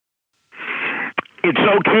It's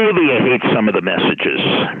okay that you hate some of the messages.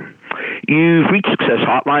 You've reached Success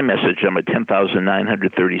Hotline, message number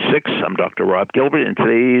 10,936. I'm Dr. Rob Gilbert, and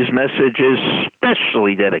today's message is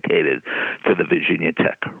specially dedicated to the Virginia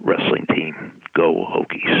Tech wrestling team. Go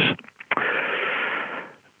Hokies.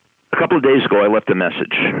 A couple of days ago, I left a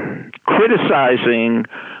message criticizing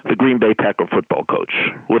the Green Bay Packer football coach.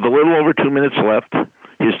 With a little over 2 minutes left,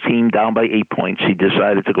 his team down by 8 points, he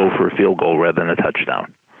decided to go for a field goal rather than a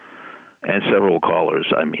touchdown. And several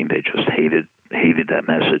callers, they just hated that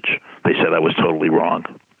message. They said I was totally wrong.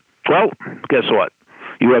 Well, guess what?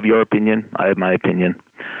 You have your opinion. I have my opinion.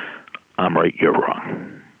 I'm right, you're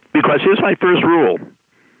wrong. Because here's my first rule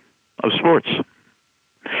of sports.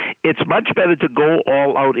 It's much better to go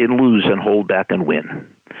all out and lose than hold back and win.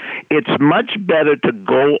 It's much better to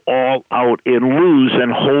go all out and lose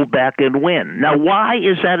than hold back and win. Now, why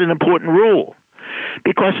is that an important rule?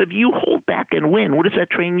 Because if you hold back and win, what does that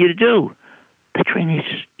train you to do? That trains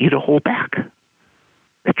you to hold back.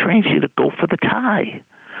 That trains you to go for the tie.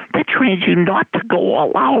 That trains you not to go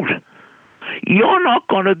all out. You're not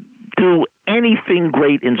going to do anything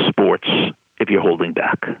great in sports if you're holding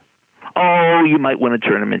back. Oh, you might win a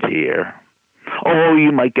tournament here. Oh,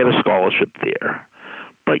 you might get a scholarship there.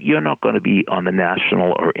 But you're not going to be on the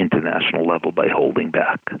national or international level by holding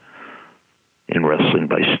back. In wrestling,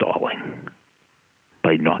 by stalling.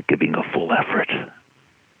 By not giving a full effort.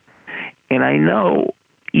 And I know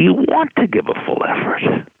you want to give a full effort.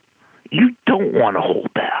 You don't want to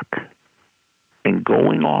hold back. And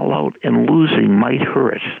going all out and losing might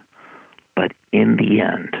hurt. But in the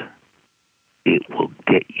end, it will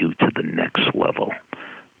get you to the next level.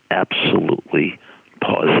 Absolutely,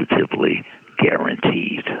 positively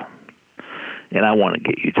guaranteed. And I want to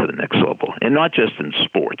get you to the next level. And not just in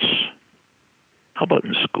sports. How about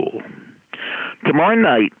in school? Tomorrow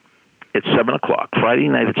night at 7 o'clock, Friday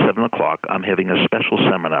night at 7 o'clock, I'm having a special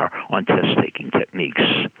seminar on test-taking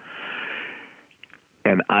techniques.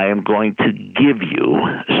 And I am going to give you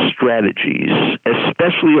strategies,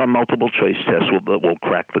 especially on multiple-choice tests, that will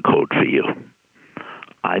crack the code for you.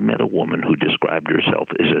 I met a woman who described herself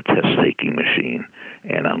as a test-taking machine,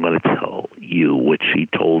 and I'm going to tell you what she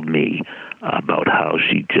told me about how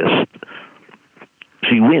she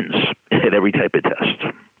wins at every type of test.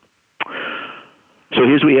 So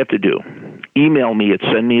here's what you have to do. Email me at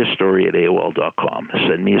sendmeastory@AOL.com.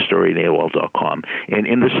 Send me a story at AOL.com. And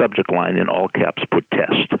in the subject line, in all caps, put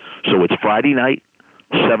test. So it's Friday night,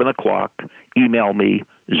 7 o'clock. Email me,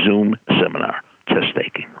 Zoom seminar, test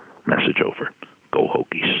taking. Message over. Go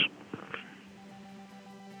Hokies.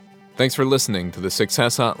 Thanks for listening to the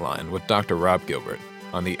Success Hotline with Dr. Rob Gilbert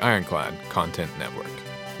on the Ironclad Content Network.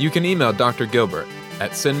 You can email Dr. Gilbert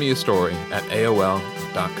at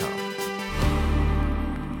sendmeastory@AOL.com.